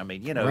finish? I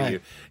mean, Right.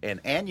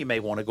 and you may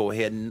want to go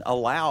ahead and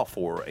allow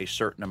for a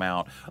certain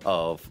amount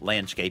of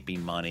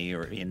landscaping money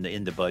or in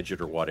the budget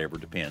or whatever,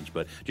 depends.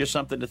 But just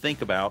something to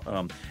think about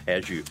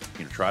as you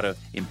try to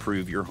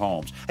improve your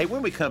homes. Hey,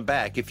 when we come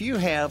back, if you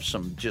have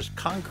some just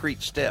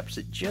concrete steps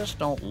that just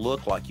don't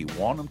look like you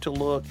want them to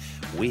look,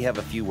 we have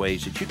a few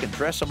ways that you can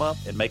dress them up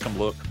and make them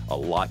look a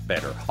lot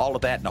better. All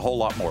of that and a whole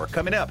lot more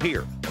coming up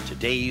here on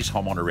today's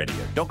Homeowner Radio.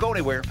 Don't go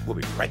anywhere. We'll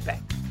be right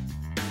back.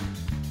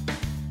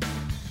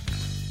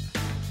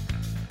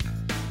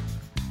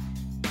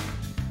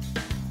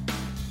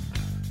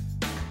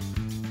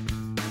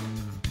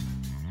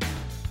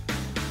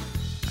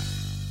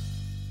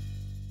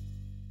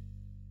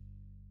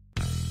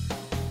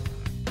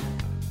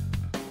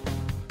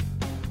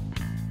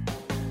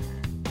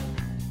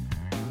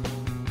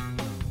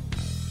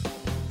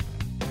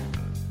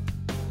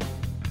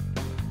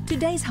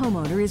 Today's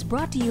Homeowner is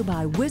brought to you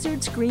by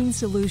Wizard Screen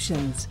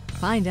Solutions.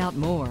 Find out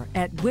more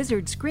at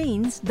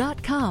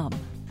wizardscreens.com.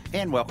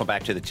 And welcome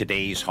back to the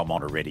Today's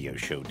Homeowner Radio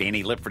Show.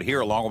 Danny Lipford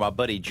here along with my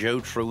buddy Joe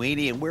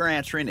Truini, and we're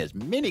answering as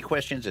many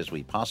questions as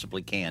we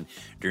possibly can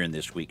during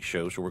this week's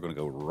show. So we're going to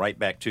go right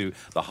back to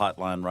the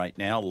hotline right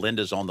now.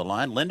 Linda's on the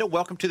line. Linda,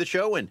 welcome to the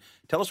show, and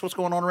tell us what's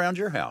going on around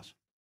your house.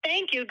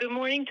 Thank you. Good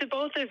morning to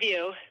both of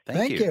you.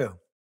 Thank you.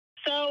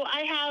 So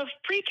I have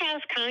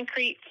precast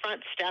concrete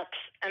front steps,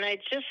 and I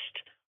just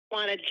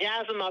want to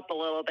jazz them up a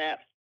little bit.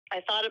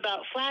 I thought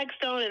about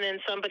flagstone, and then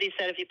somebody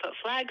said if you put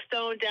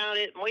flagstone down,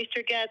 it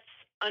moisture gets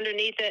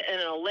underneath it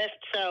and it'll lift.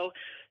 So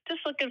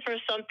just looking for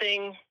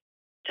something,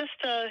 just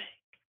a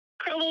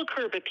little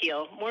curb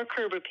appeal, more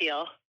curb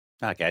appeal.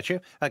 I got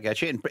you.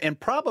 And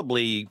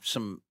probably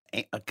some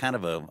a kind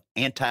of a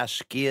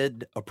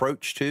anti-skid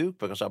approach too,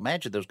 because I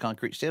imagine those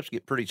concrete steps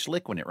get pretty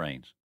slick when it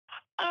rains.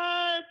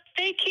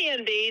 They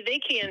can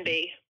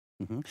be.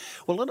 Mm-hmm.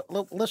 Well,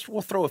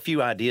 we'll throw a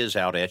few ideas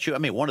out at you. I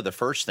mean, one of the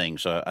first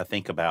things I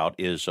think about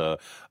is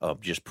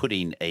just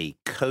putting a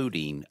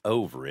coating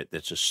over it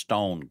that's a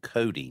stone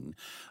coating.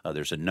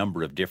 There's a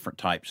number of different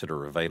types that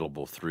are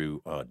available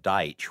through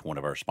Deitch, one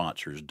of our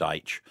sponsors,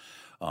 Deitch.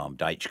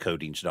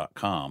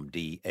 DeitchCoatings.com,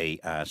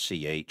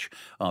 DAICH.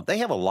 They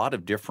have a lot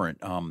of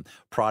different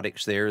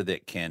products there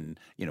that can,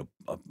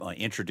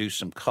 introduce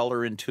some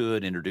color into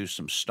it, introduce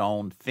some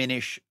stone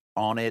finish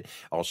on it.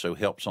 Also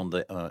helps on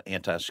the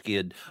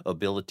anti-skid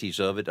abilities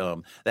of it.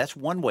 That's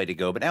one way to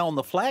go. But now on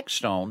the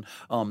Flagstone,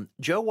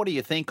 Joe, what do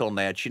you think on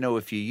that? You know,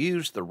 if you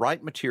use the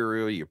right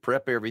material, you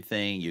prep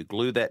everything, you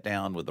glue that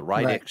down with the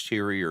right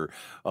exterior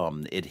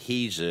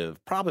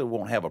adhesive, probably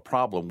won't have a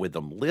problem with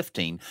them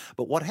lifting.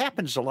 But what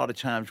happens a lot of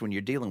times when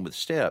you're dealing with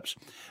steps,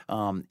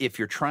 if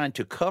you're trying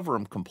to cover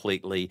them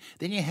completely,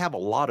 then you have a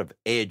lot of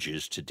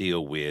edges to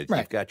deal with.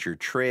 You've got your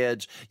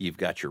treads, you've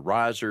got your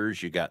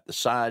risers, you got the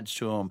sides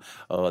to them.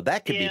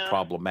 That could be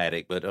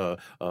problematic. But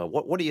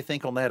what do you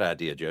think on that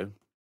idea, Joe?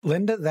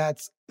 Linda,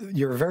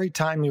 you're very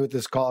timely with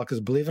this call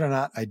because, believe it or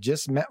not, I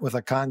just met with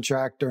a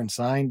contractor and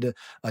signed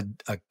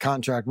a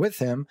contract with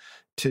him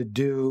to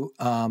do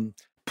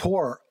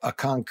pour a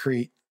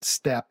concrete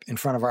step in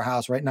front of our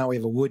house. Right now we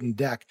have a wooden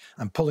deck.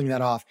 I'm pulling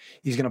that off.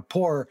 He's going to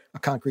pour a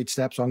concrete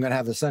step, so I'm going to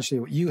have essentially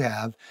what you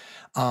have.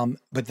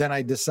 But then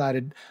I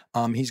decided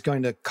he's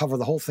going to cover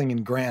the whole thing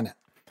in granite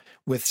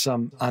with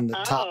some on the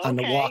top, on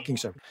the walking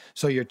surface.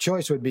 So your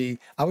choice would be,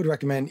 I would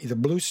recommend either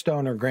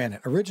bluestone or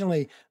granite.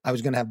 Originally, I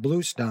was going to have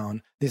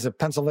bluestone. These are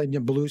Pennsylvania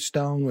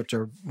bluestone,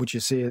 which you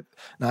see it.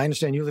 Now, I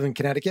understand you live in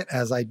Connecticut,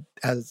 as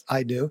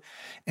I do,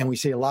 and we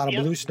see a lot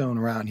of bluestone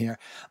around here.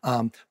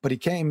 But he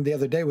came the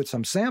other day with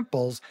some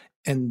samples,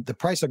 and the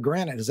price of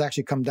granite has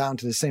actually come down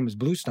to the same as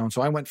bluestone.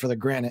 So I went for the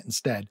granite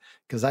instead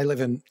because I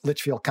live in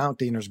Litchfield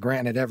County and there's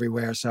granite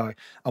everywhere. So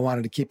I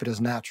wanted to keep it as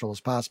natural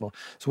as possible.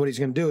 So what he's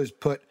going to do is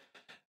put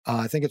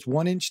I think it's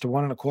 1 inch to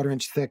 1.25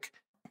 inch thick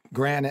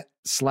granite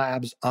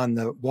slabs on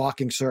the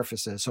walking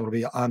surfaces. So it'll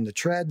be on the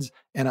treads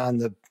and on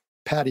the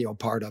patio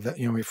part of it,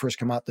 when you first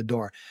come out the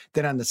door.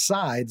 Then on the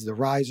sides, the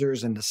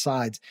risers and the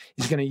sides,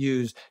 he's going to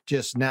use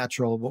just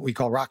natural, what we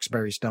call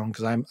Roxbury stone,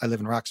 because I live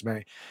in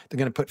Roxbury. They're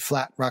going to put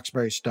flat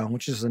Roxbury stone,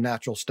 which is a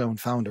natural stone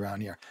found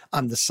around here,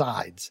 on the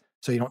sides,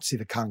 so you don't see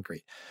the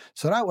concrete.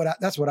 So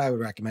that's what I would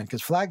recommend,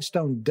 because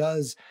flagstone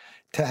does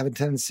to have a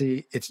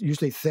tendency, it's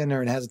usually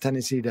thinner and has a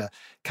tendency to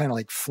kind of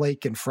like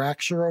flake and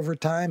fracture over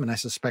time. And I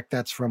suspect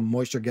that's from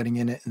moisture getting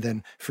in it and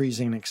then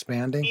freezing and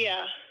expanding.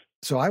 Yeah.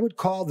 So I would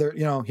call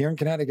here in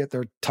Connecticut,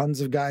 there are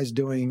tons of guys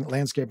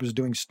landscapers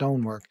doing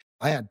stonework.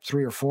 I had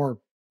 3 or 4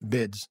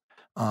 bids.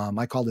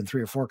 I called in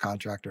 3 or 4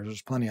 contractors.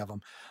 There's plenty of them.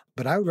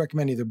 But I would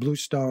recommend either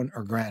bluestone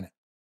or granite.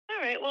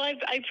 All right. Well,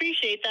 I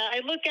appreciate that.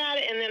 I look at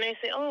it and then I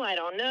say, I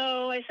don't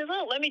know. I said,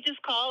 well, let me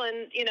just call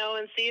and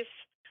see if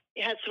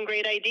you had some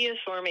great ideas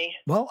for me.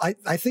 Well,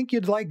 I think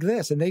you'd like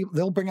this, and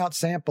they'll bring out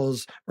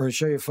samples or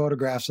show you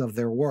photographs of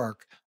their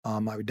work. I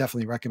would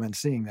definitely recommend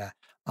seeing that.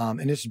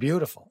 And it's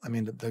beautiful. I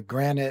mean, the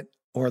granite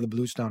or the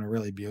bluestone are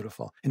really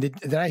beautiful. And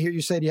did I hear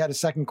you say you had a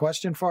second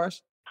question for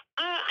us?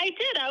 I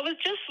did. I was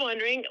just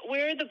wondering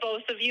where the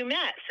both of you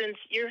met, since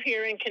you're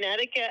here in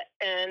Connecticut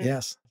and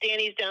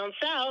Danny's down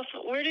south.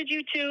 Where did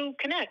you two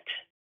connect?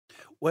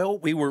 Well,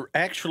 we were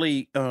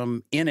actually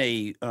in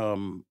a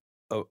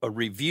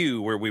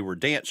review where we were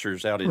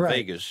dancers out in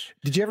Vegas.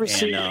 Did you ever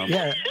see?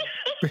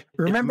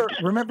 Remember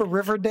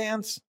River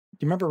Dance?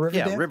 Do you remember River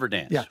Dance? Yeah, River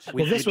Dance. Yeah.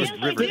 Well, this was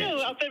River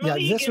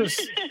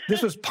Dance.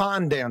 This was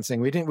pond dancing.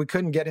 We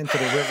couldn't get into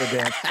the River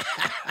Dance.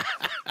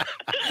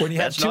 When you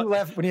have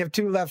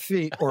two left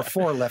feet, or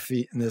 4 left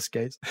feet in this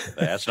case.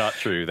 That's not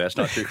true. That's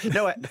not true.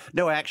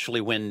 No.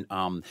 Actually, when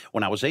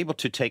I was able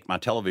to take my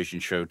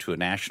television show to a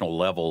national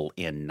level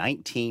in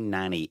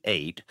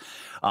 1998,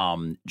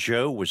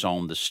 Joe was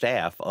on the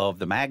staff of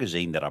the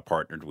magazine that I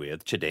partnered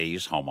with,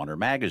 Today's Homeowner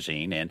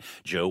Magazine, and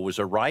Joe was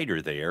a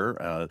writer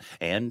there.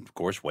 And of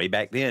course, way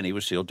back then, he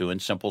was still doing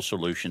Simple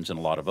Solutions and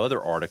a lot of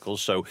other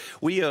articles. So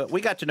we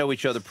got to know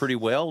each other pretty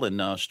well,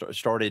 and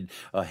started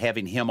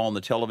having him on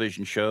the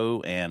television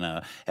show, and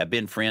have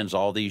been friends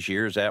all these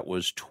years. That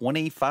was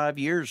 25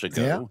 years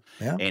ago,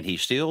 and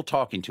he's still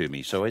talking to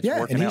me. So it's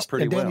working out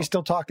pretty well. And he's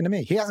still talking to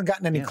me. He hasn't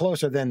gotten any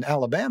closer than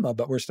Alabama,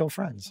 but we're still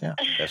friends. Yeah,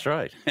 that's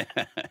right.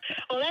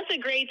 Well, that's a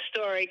great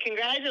story.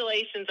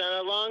 Congratulations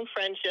on a long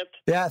friendship.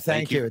 Yeah,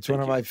 thank you. It's one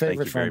of my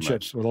favorite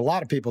friendships with a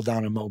lot of people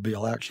down in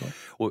Mobile, actually.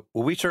 Well,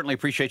 we certainly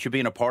appreciate you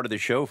being a part of the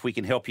show. If we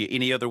can help you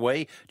any other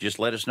way, just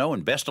let us know.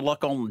 And best of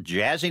luck on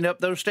jazzing up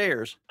those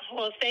stairs.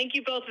 Well, thank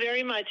you both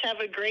very much.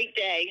 Have a great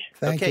day.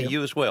 Thank you.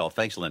 You as well.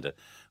 Thanks, Linda.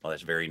 Well,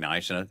 that's very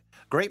nice. And a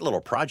great little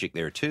project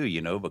there,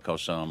 too,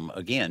 because,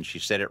 again, she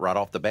said it right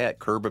off the bat,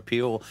 curb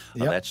appeal.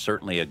 That's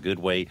certainly a good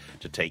way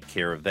to take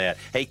care of that.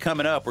 Hey,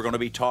 coming up, we're going to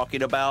be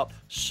talking about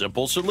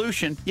Simple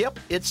Solution. Yep,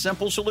 it's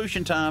Simple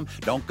Solution time.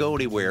 Don't go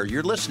anywhere.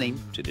 You're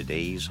listening to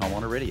Today's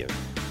Homeowner Radio.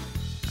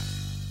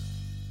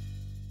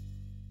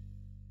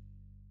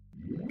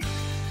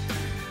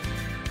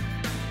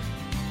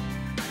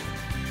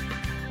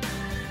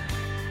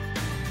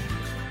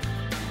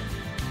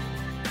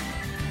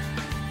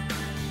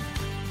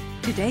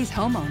 Today's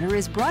Homeowner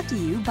is brought to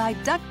you by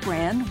Duck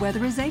Brand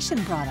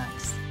Weatherization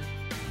Products.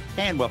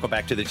 And welcome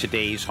back to the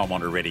Today's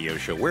Homeowner Radio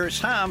Show, where it's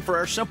time for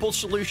our Simple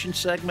Solution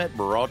segment,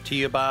 brought to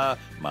you by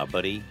my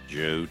buddy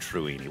Joe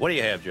Truini. What do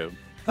you have, Joe?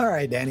 All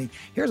right, Danny,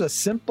 here's a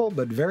simple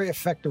but very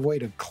effective way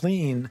to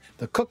clean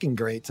the cooking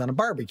grates on a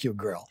barbecue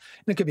grill.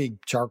 And it could be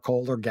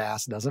charcoal or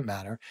gas, doesn't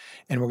matter.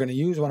 And we're going to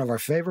use one of our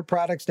favorite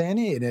products,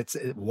 Danny, and it's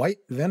white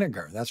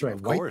vinegar. That's right,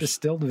 white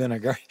distilled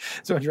vinegar.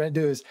 So what you're going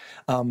to do is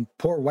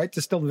pour white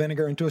distilled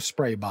vinegar into a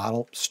spray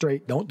bottle,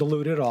 straight, don't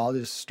dilute it at all,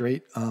 just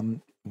straight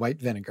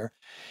white vinegar.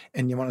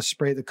 And you want to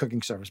spray the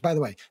cooking surface. By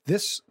the way,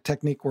 this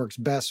technique works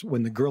best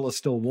when the grill is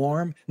still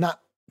warm,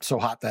 not so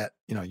hot that,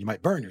 you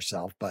might burn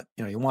yourself, but,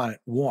 you want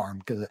it warm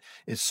because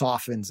it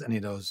softens any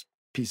of those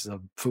pieces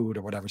of food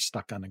or whatever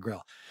stuck on the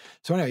grill.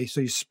 So anyway,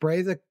 so you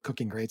spray the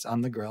cooking grates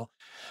on the grill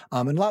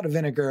and allow the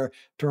vinegar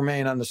to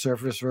remain on the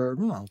surface for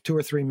 2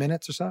 or 3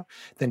 minutes or so.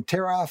 Then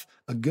tear off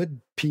a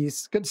good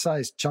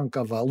sized chunk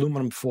of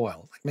aluminum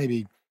foil, like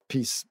maybe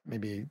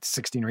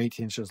 16 or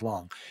 18 inches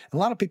long. And a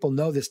lot of people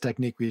know this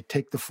technique where you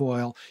take the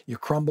foil, you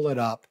crumble it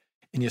up,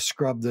 and you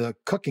scrub the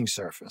cooking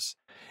surface.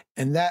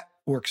 And that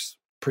works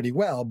pretty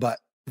well, but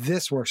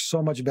this works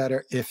so much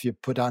better if you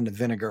put on the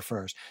vinegar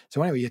first.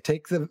 So anyway, you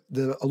take the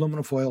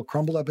aluminum foil,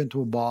 crumble up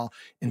into a ball,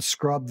 and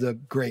scrub the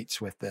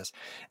grates with this.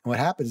 And what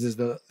happens is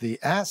the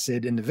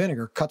acid in the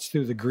vinegar cuts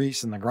through the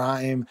grease and the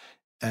grime,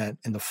 and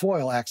the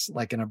foil acts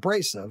like an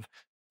abrasive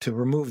to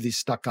remove these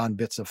stuck-on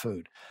bits of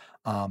food.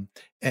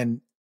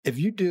 And if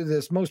you do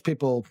this, most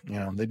people,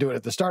 they do it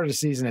at the start of the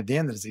season, at the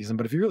end of the season,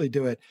 but if you really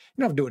do it,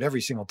 you don't have to do it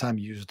every single time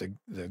you use the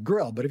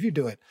grill, but if you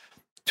do it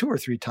 2 or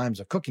 3 times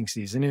a cooking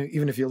season,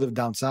 even if you live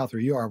down south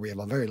where you are, we have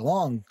a very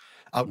long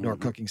outdoor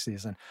cooking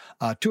season.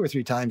 2 or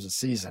 3 times a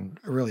season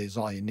really is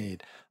all you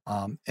need.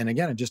 And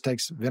again, it just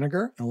takes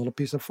vinegar and a little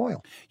piece of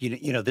foil.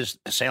 This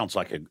sounds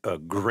like a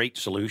great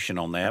solution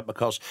on that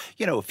because,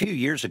 a few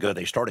years ago,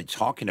 they started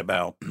talking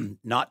about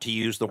not to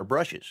use the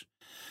brushes.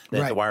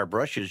 That the wire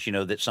brushes,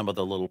 that some of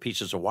the little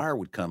pieces of wire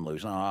would come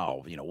loose.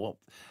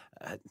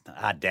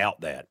 I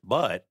doubt that,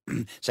 but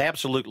it's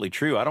absolutely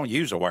true. I don't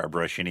use a wire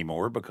brush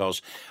anymore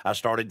because I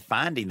started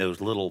finding those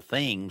little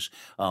things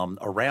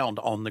around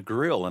on the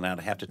grill, and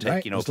I'd have to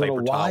take, a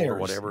paper towel or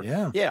whatever.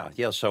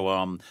 Yeah. So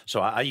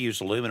I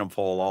use aluminum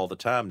foil all the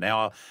time.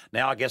 Now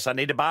I guess I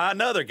need to buy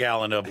another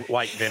gallon of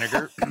white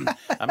vinegar.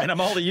 I'm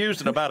only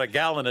using about a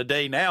gallon a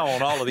day now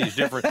on all of these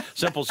different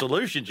simple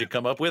solutions you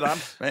come up with. I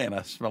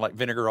smell like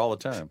vinegar all the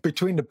time.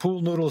 Between the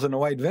pool noodles and the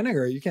white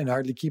vinegar, you can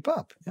hardly keep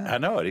up. Yeah. I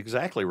know it.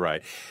 Exactly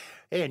right.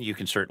 And you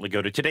can certainly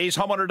go to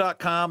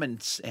todayshomeowner.com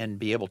and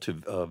be able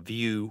to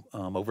view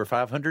over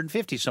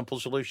 550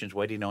 simple solutions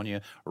waiting on you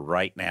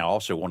right now.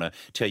 Also want to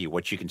tell you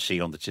what you can see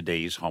on the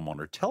Today's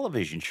Homeowner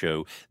television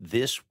show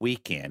this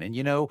weekend. And,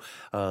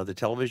 the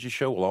television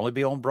show will only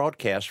be on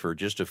broadcast for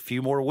just a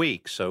few more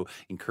weeks. So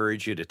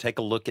encourage you to take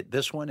a look at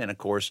this one. And, of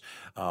course,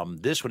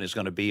 this one is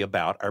going to be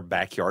about our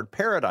Backyard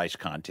Paradise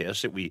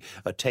contest that we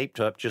taped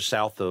up just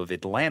south of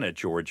Atlanta,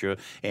 Georgia.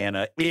 And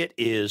it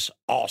is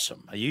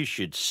awesome. You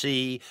should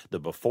see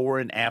the before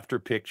and after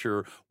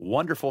picture.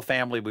 Wonderful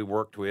family we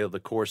worked with.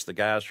 Of course, the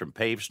guys from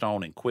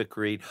Pavestone and Quick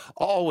Read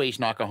always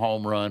knock a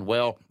home run.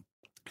 Well,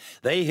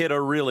 they hit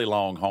a really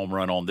long home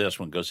run on this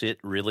one because it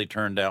really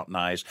turned out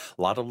nice.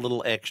 A lot of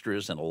little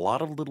extras and a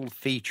lot of little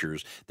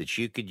features that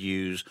you could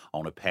use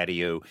on a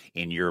patio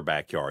in your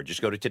backyard.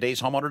 Just go to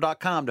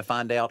todayshomeowner.com to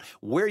find out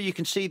where you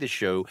can see the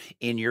show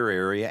in your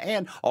area.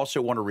 And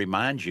also want to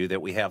remind you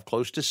that we have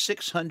close to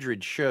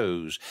 600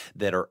 shows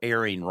that are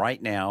airing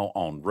right now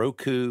on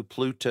Roku,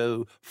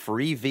 Pluto,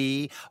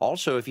 Freevee.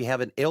 Also, if you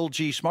have an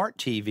LG Smart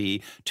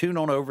TV, tune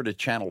on over to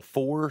channel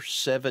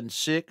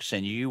 476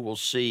 and you will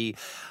see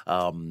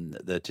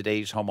the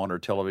Today's Homeowner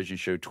television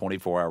show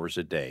 24 hours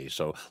a day.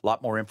 So a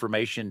lot more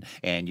information,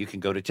 and you can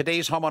go to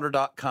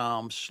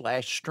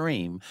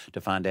todayshomeowner.com/stream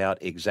to find out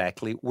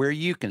exactly where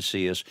you can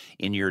see us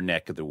in your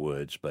neck of the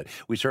woods. But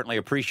we certainly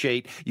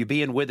appreciate you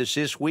being with us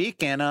this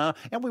week, and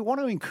we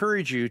want to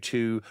encourage you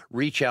to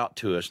reach out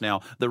to us.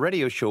 Now, the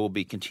radio show will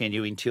be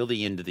continuing till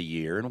the end of the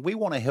year, and we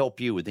want to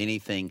help you with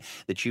anything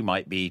that you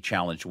might be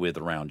challenged with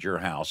around your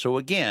house. So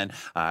again,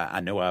 I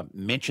know I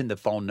mentioned the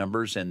phone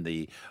numbers and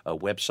the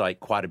website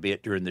quite a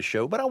bit during the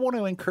show, but I want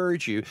to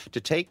encourage you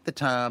to take the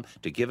time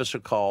to give us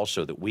a call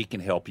so that we can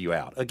help you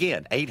out.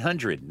 Again,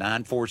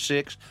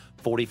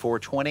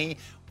 800-946-4420,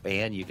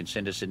 and you can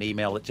send us an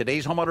email at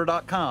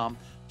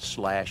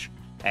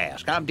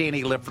todayshomeowner.com/ask. I'm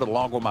Danny Lipford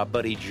along with my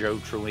buddy Joe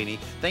Truini.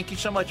 Thank you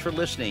so much for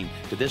listening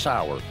to this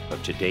hour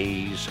of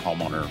Today's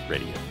Homeowner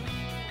Radio.